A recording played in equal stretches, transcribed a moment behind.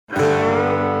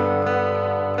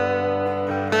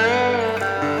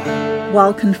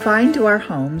While confined to our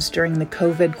homes during the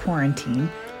COVID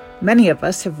quarantine, many of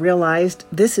us have realized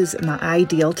this is an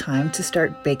ideal time to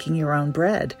start baking your own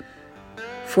bread.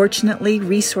 Fortunately,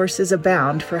 resources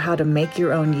abound for how to make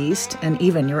your own yeast and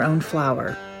even your own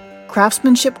flour.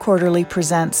 Craftsmanship Quarterly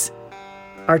presents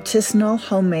Artisanal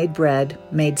Homemade Bread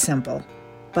Made Simple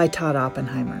by Todd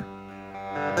Oppenheimer.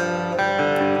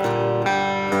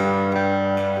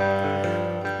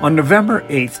 On November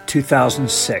 8,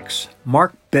 2006,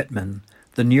 Mark Bittman,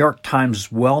 the New York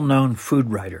Times' well-known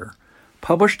food writer,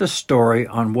 published a story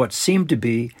on what seemed to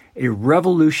be a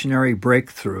revolutionary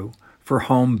breakthrough for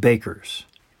home bakers.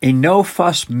 A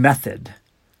no-fuss method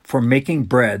for making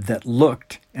bread that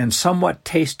looked and somewhat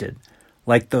tasted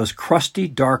like those crusty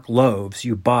dark loaves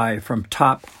you buy from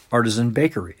top artisan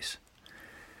bakeries.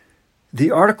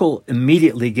 The article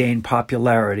immediately gained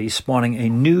popularity, spawning a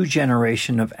new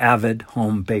generation of avid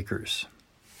home bakers.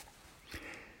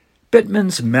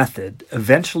 Bittman's method,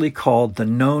 eventually called the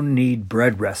no-knead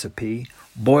bread recipe,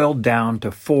 boiled down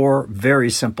to 4 very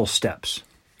simple steps.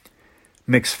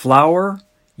 Mix flour,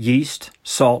 yeast,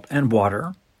 salt, and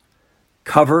water.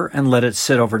 Cover and let it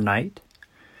sit overnight.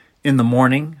 In the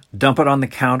morning, dump it on the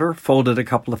counter, fold it a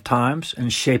couple of times,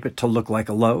 and shape it to look like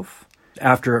a loaf.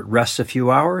 After it rests a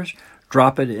few hours,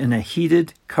 drop it in a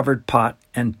heated, covered pot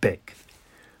and bake.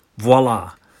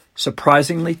 Voila!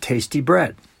 Surprisingly tasty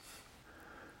bread.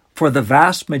 For the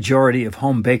vast majority of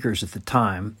home bakers at the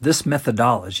time, this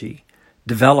methodology,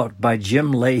 developed by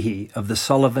Jim Leahy of the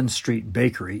Sullivan Street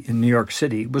Bakery in New York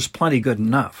City, was plenty good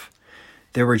enough.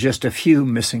 There were just a few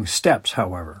missing steps,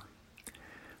 however.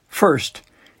 First,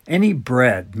 any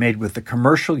bread made with the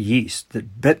commercial yeast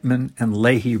that Bittman and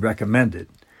Leahy recommended,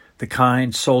 the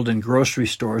kind sold in grocery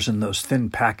stores in those thin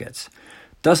packets,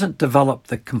 doesn't develop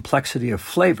the complexity of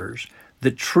flavors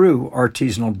that true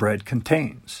artisanal bread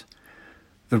contains.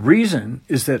 The reason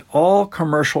is that all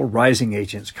commercial rising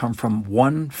agents come from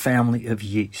one family of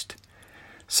yeast,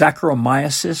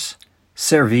 Saccharomyces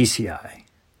cerevisiae.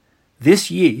 This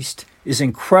yeast is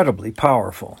incredibly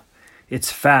powerful.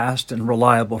 Its fast and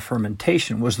reliable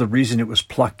fermentation was the reason it was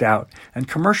plucked out and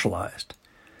commercialized.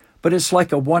 But it's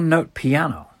like a one-note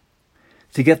piano.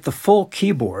 To get the full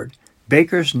keyboard,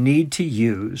 bakers need to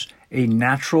use a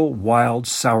natural wild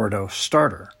sourdough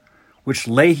starter, which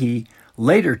Leahy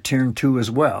later turned to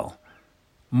as well.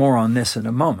 More on this in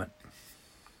a moment.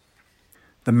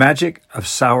 The magic of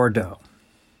sourdough.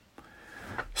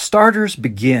 Starters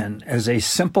begin as a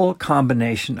simple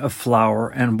combination of flour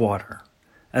and water.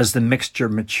 As the mixture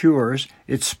matures,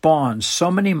 it spawns so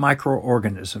many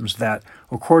microorganisms that,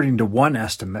 according to one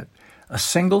estimate, a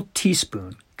single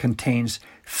teaspoon contains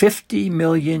 50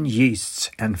 million yeasts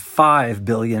and 5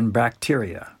 billion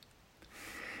bacteria.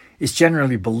 It's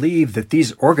generally believed that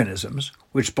these organisms,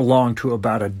 which belong to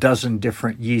about a dozen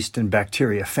different yeast and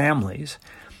bacteria families,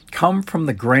 come from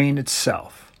the grain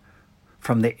itself,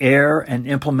 from the air and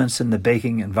implements in the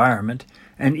baking environment,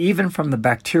 and even from the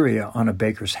bacteria on a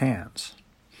baker's hands.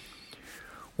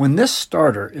 When this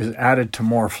starter is added to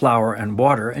more flour and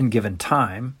water and given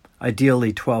time,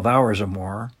 ideally 12 hours or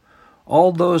more,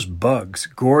 all those bugs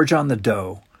gorge on the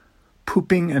dough,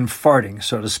 pooping and farting,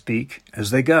 so to speak, as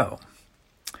they go.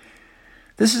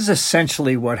 This is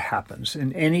essentially what happens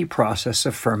in any process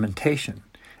of fermentation,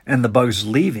 and the bugs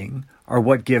leaving are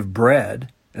what give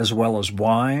bread, as well as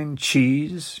wine,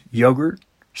 cheese, yogurt,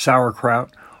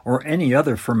 sauerkraut, or any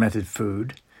other fermented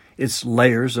food, its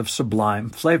layers of sublime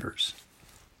flavors.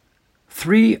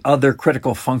 3 other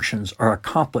critical functions are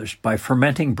accomplished by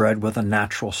fermenting bread with a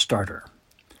natural starter.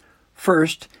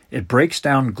 First, it breaks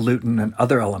down gluten and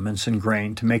other elements in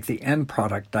grain to make the end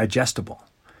product digestible.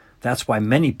 That's why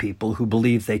many people who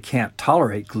believe they can't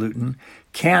tolerate gluten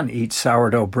can eat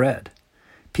sourdough bread,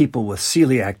 people with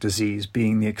celiac disease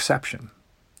being the exception.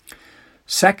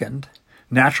 Second,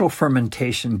 natural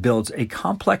fermentation builds a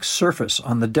complex surface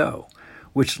on the dough,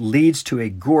 which leads to a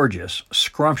gorgeous,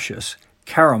 scrumptious,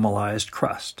 caramelized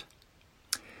crust.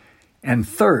 And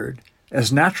third,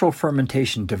 as natural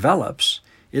fermentation develops,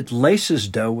 it laces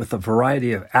dough with a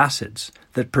variety of acids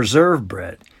that preserve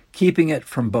bread, keeping it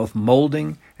from both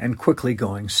molding and quickly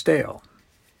going stale.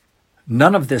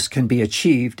 None of this can be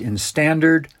achieved in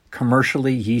standard,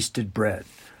 commercially yeasted bread,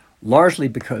 largely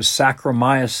because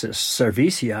Saccharomyces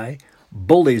cerevisiae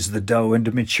bullies the dough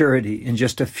into maturity in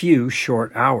just a few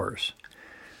short hours.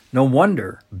 No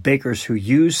wonder bakers who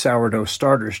use sourdough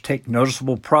starters take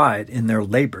noticeable pride in their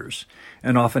labors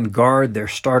and often guard their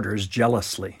starters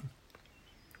jealously.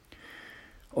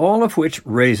 All of which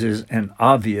raises an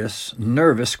obvious,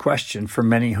 nervous question for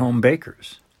many home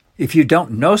bakers. If you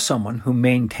don't know someone who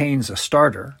maintains a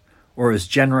starter or is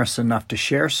generous enough to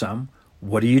share some,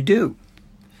 what do you do?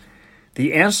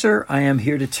 The answer I am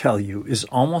here to tell you is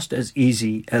almost as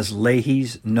easy as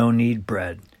Leahy's no-knead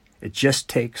bread. It just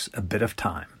takes a bit of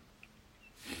time.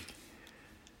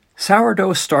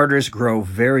 Sourdough starters grow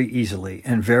very easily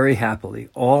and very happily,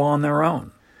 all on their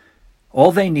own.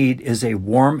 All they need is a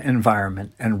warm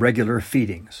environment and regular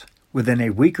feedings. Within a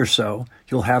week or so,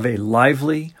 you'll have a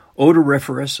lively,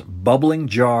 odoriferous, bubbling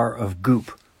jar of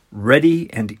goop,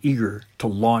 ready and eager to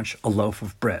launch a loaf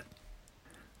of bread.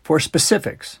 For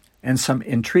specifics and some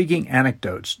intriguing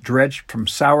anecdotes dredged from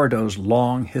sourdough's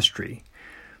long history,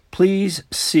 please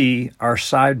see our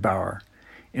sidebar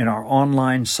in our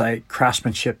online site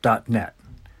craftsmanship.net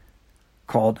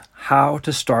called How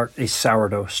to Start a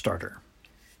Sourdough Starter.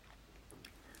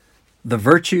 The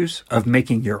virtues of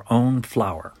making your own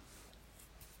flour.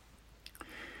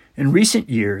 In recent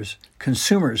years,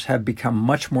 consumers have become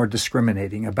much more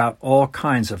discriminating about all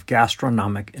kinds of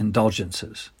gastronomic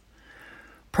indulgences.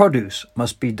 Produce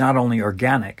must be not only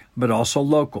organic, but also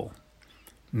local.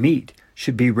 Meat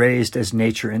should be raised as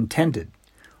nature intended,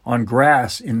 on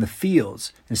grass in the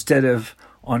fields instead of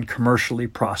on commercially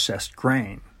processed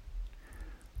grain.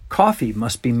 Coffee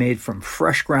must be made from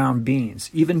fresh ground beans.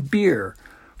 Even beer,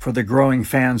 for the growing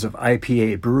fans of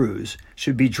IPA brews,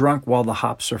 should be drunk while the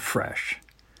hops are fresh.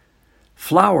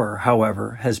 Flour,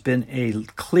 however, has been a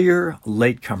clear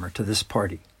latecomer to this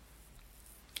party.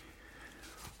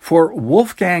 For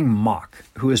Wolfgang Mock,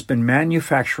 who has been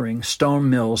manufacturing stone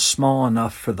mills small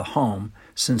enough for the home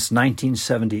since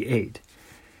 1978,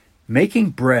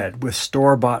 making bread with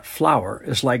store-bought flour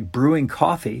is like brewing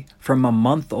coffee from a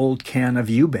month-old can of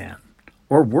Yuban,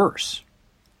 or worse.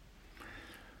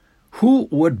 Who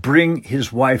would bring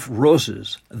his wife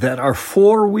roses that are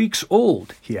 4 weeks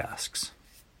old, he asks.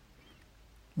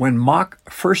 When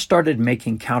Mock first started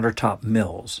making countertop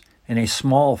mills in a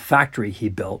small factory he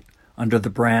built under the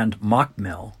brand Mock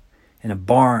Mill in a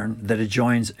barn that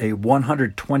adjoins a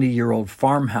 120-year-old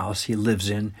farmhouse he lives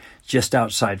in just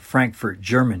outside Frankfurt,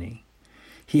 Germany,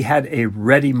 he had a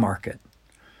ready market.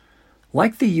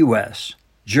 Like the U.S.,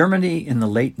 Germany in the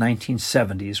late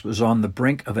 1970s was on the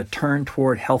brink of a turn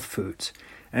toward health foods,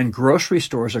 and grocery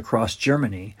stores across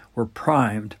Germany were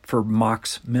primed for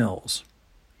Mock's mills.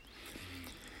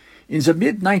 In the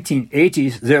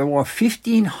mid-1980s, there were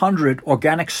 1,500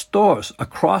 organic stores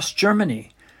across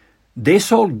Germany. They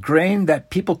sold grain that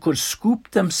people could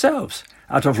scoop themselves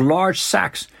out of large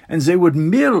sacks, and they would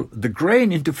mill the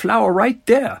grain into flour right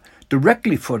there,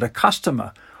 directly for the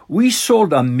customer. We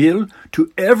sold a mill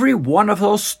to every one of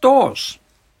those stores.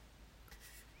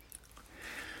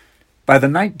 By the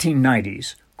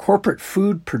 1990s, corporate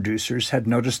food producers had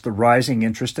noticed the rising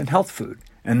interest in health food,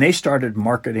 and they started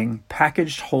marketing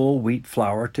packaged whole wheat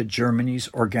flour to Germany's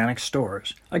organic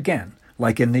stores, again,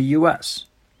 like in the U.S.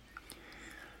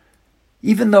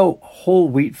 Even though whole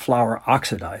wheat flour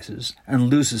oxidizes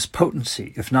and loses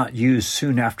potency if not used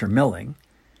soon after milling,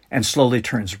 and slowly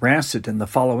turns rancid in the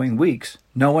following weeks,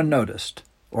 no one noticed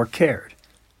or cared.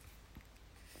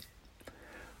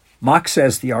 Mock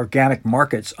says the organic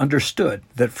markets understood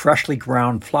that freshly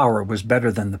ground flour was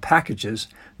better than the packages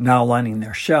now lining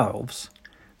their shelves.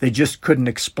 They just couldn't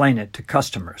explain it to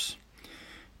customers.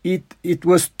 It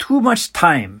was too much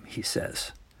time, he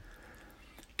says.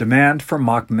 Demand for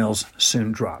Mock mills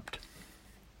soon dropped.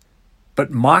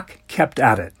 But Mock kept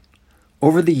at it,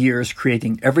 over the years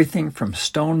creating everything from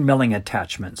stone milling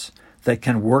attachments that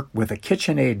can work with a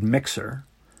KitchenAid mixer,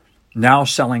 now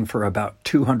selling for about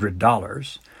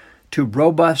 $200, to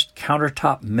robust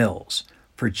countertop mills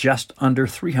for just under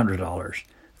 $300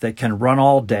 that can run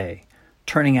all day,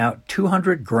 turning out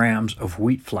 200 grams of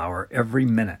wheat flour every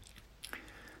minute.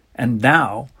 And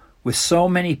now, with so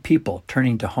many people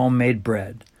turning to homemade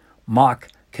bread, Mock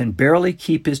can barely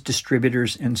keep his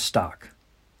distributors in stock.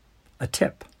 A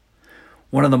tip.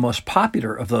 One of the most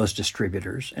popular of those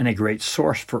distributors, and a great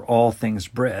source for all things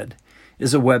bread,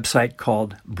 is a website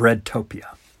called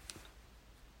Breadtopia.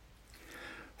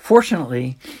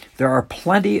 Fortunately, there are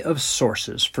plenty of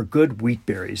sources for good wheat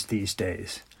berries these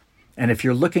days. And if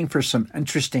you're looking for some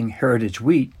interesting heritage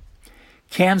wheat,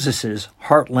 Kansas's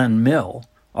Heartland Mill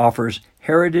offers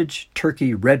heritage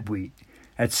turkey red wheat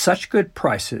at such good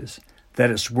prices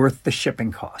that it's worth the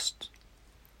shipping costs.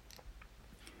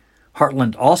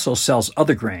 Heartland also sells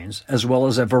other grains as well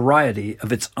as a variety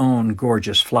of its own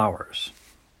gorgeous flours.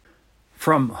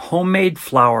 From homemade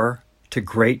flour to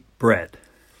great bread.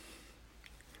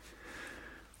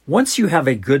 Once you have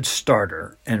a good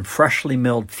starter and freshly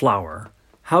milled flour,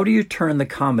 how do you turn the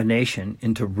combination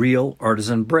into real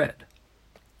artisan bread?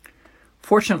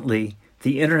 Fortunately,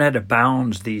 the internet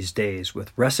abounds these days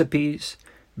with recipes,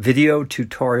 video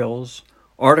tutorials,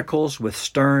 articles with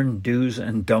stern do's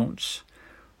and don'ts,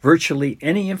 virtually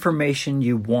any information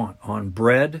you want on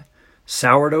bread,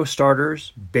 sourdough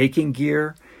starters, baking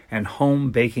gear, and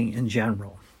home baking in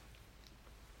general.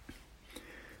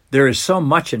 There is so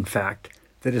much, in fact,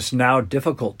 that it's now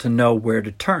difficult to know where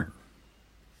to turn.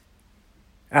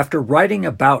 After writing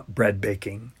about bread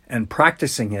baking and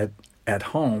practicing it at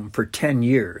home for 10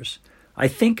 years, I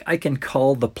think I can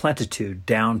cull the plenitude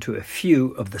down to a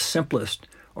few of the simplest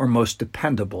or most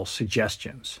dependable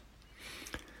suggestions.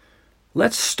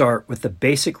 Let's start with the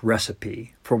basic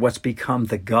recipe for what's become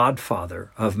the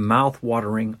godfather of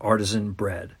mouth-watering artisan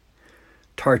bread,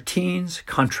 Tartine's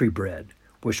Country Bread,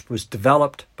 which was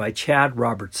developed by Chad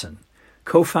Robertson,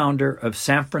 co-founder of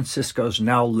San Francisco's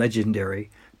now legendary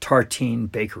Tartine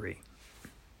Bakery.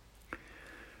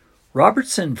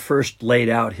 Robertson first laid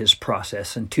out his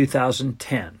process in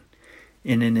 2010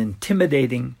 in an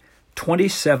intimidating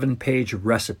 27-page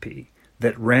recipe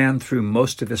that ran through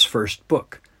most of his first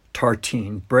book,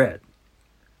 Tartine Bread.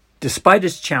 Despite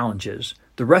its challenges,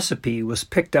 the recipe was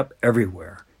picked up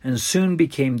everywhere and soon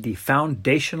became the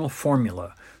foundational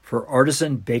formula for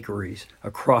artisan bakeries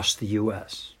across the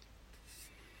U.S.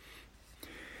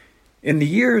 In the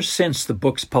years since the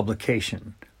book's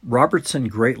publication, Robertson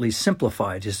greatly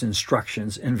simplified his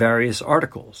instructions in various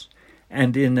articles,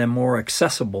 and in a more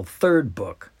accessible third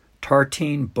book,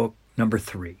 Tartine Book No.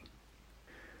 3.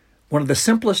 One of the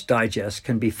simplest digests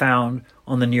can be found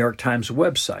on the New York Times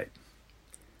website.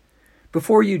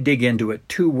 Before you dig into it,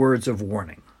 2 words of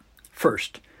warning.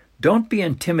 First, don't be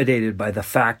intimidated by the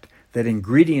fact that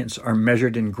ingredients are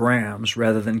measured in grams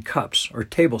rather than cups or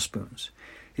tablespoons.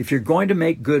 If you're going to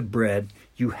make good bread,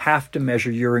 you have to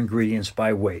measure your ingredients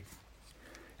by weight.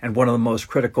 And one of the most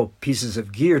critical pieces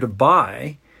of gear to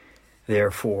buy,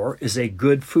 therefore, is a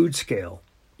good food scale,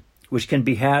 which can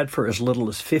be had for as little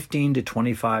as $15 to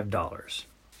 $25.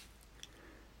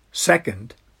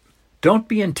 Second, don't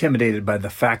be intimidated by the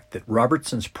fact that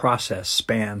Robertson's process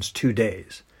spans 2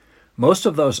 days. Most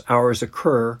of those hours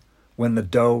occur when the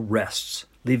dough rests,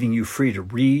 leaving you free to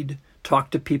read, talk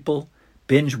to people,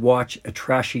 binge watch a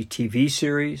trashy TV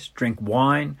series, drink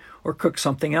wine, or cook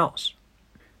something else.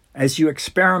 As you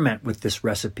experiment with this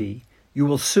recipe, you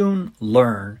will soon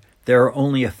learn there are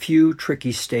only a few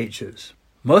tricky stages.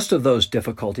 Most of those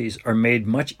difficulties are made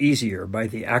much easier by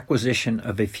the acquisition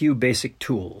of a few basic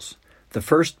tools, the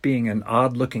first being an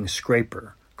odd-looking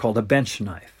scraper called a bench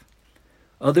knife.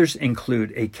 Others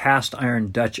include a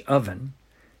cast-iron Dutch oven,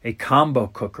 a combo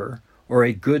cooker, or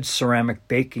a good ceramic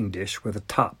baking dish with a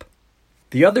top.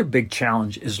 The other big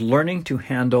challenge is learning to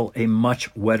handle a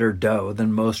much wetter dough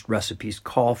than most recipes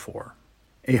call for.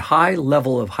 A high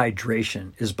level of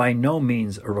hydration is by no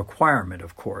means a requirement,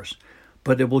 of course,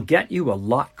 but it will get you a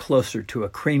lot closer to a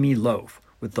creamy loaf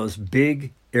with those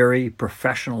big, airy,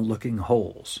 professional-looking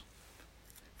holes.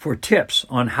 For tips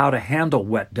on how to handle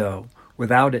wet dough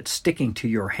without it sticking to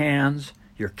your hands,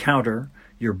 your counter,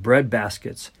 your bread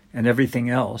baskets, and everything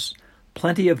else,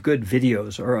 plenty of good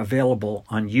videos are available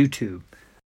on YouTube.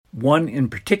 One in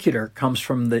particular comes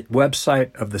from the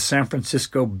website of the San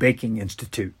Francisco Baking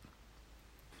Institute.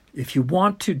 If you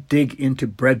want to dig into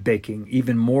bread baking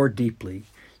even more deeply,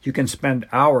 you can spend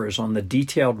hours on the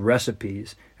detailed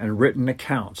recipes and written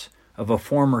accounts of a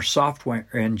former software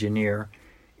engineer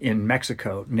in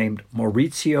Mexico named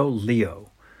Mauricio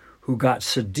Leo, who got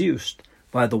seduced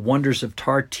by the wonders of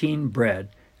tartine bread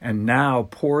and now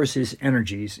pours his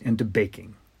energies into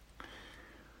baking.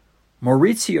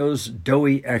 Mauricio's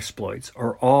doughy exploits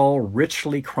are all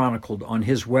richly chronicled on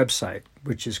his website,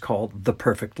 which is called The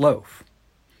Perfect Loaf.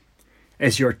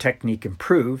 As your technique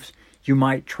improves, you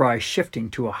might try shifting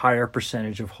to a higher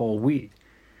percentage of whole wheat,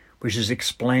 which is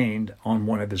explained on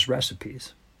one of his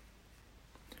recipes.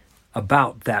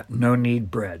 About that no-knead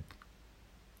bread.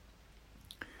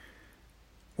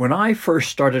 When I first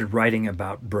started writing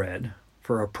about bread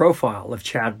for a profile of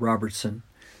Chad Robertson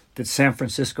that San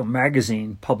Francisco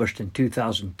Magazine published in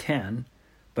 2010,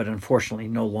 but unfortunately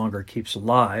no longer keeps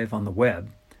alive on the web,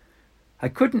 I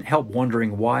couldn't help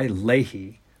wondering why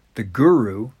Leahy, the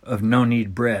guru of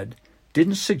no-knead bread,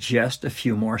 didn't suggest a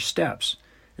few more steps,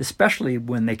 especially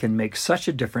when they can make such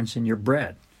a difference in your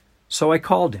bread. So I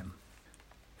called him.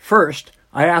 First,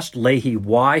 I asked Leahy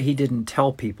why he didn't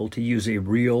tell people to use a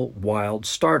real wild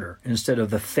starter instead of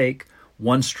the fake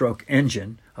one-stroke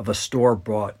engine of a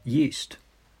store-bought yeast.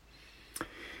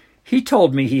 He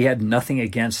told me he had nothing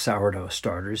against sourdough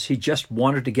starters. He just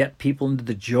wanted to get people into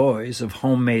the joys of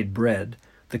homemade bread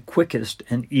the quickest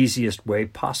and easiest way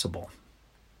possible.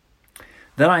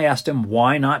 Then I asked him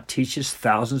why not teach his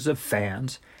thousands of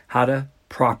fans how to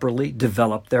properly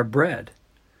develop their bread.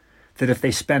 that if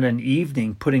they spent an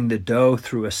evening putting the dough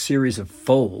through a series of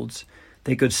folds,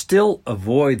 they could still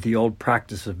avoid the old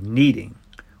practice of kneading,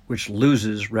 which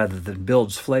loses rather than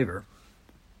builds flavor.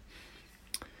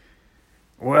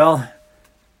 Well,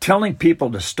 telling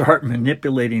people to start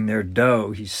manipulating their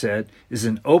dough, he said, is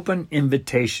an open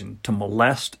invitation to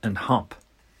molest and hump.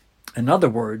 In other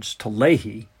words, to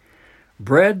Leahy,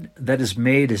 bread that is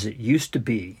made as it used to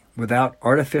be, without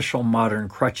artificial modern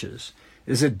crutches,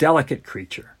 is a delicate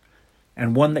creature,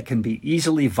 and one that can be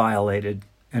easily violated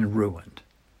and ruined.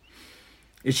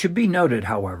 It should be noted,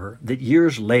 however, that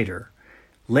years later,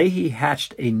 Leahy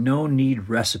hatched a no-knead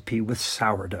recipe with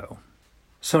sourdough.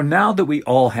 So now that we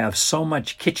all have so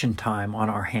much kitchen time on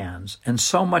our hands and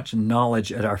so much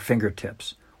knowledge at our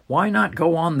fingertips, why not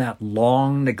go on that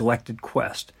long neglected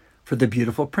quest for the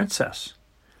beautiful princess?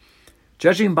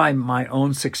 Judging by my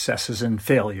own successes and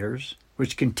failures,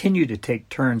 which continue to take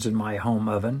turns in my home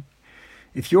oven,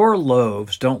 if your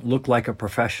loaves don't look like a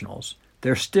professional's,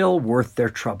 they're still worth their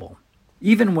trouble.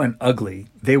 Even when ugly,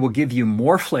 they will give you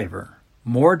more flavor,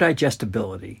 more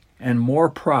digestibility, and more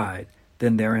pride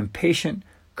than their impatient,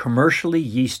 commercially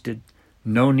yeasted,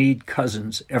 no-knead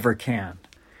cousins ever can.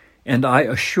 And I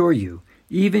assure you,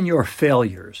 even your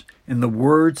failures, in the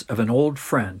words of an old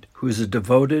friend who is a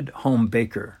devoted home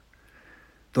baker,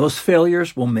 those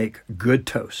failures will make good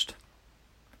toast.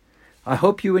 I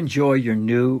hope you enjoy your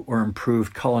new or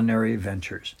improved culinary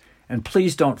ventures, and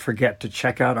please don't forget to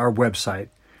check out our website,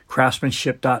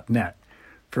 craftsmanship.net,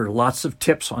 for lots of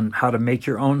tips on how to make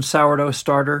your own sourdough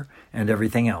starter and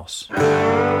everything else.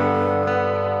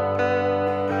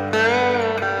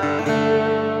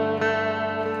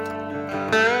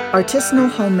 Artisanal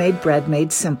Homemade Bread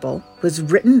Made Simple was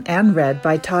written and read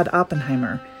by Todd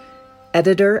Oppenheimer,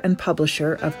 editor and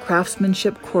publisher of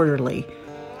Craftsmanship Quarterly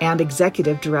and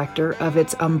executive director of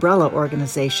its umbrella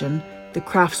organization, the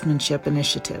Craftsmanship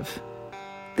Initiative.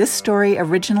 This story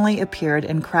originally appeared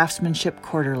in Craftsmanship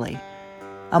Quarterly,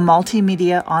 a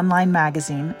multimedia online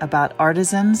magazine about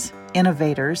artisans,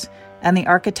 innovators, and the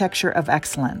architecture of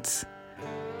excellence.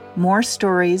 More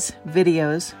stories,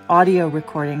 videos, audio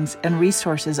recordings, and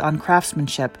resources on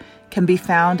craftsmanship can be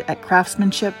found at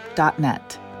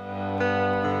craftsmanship.net.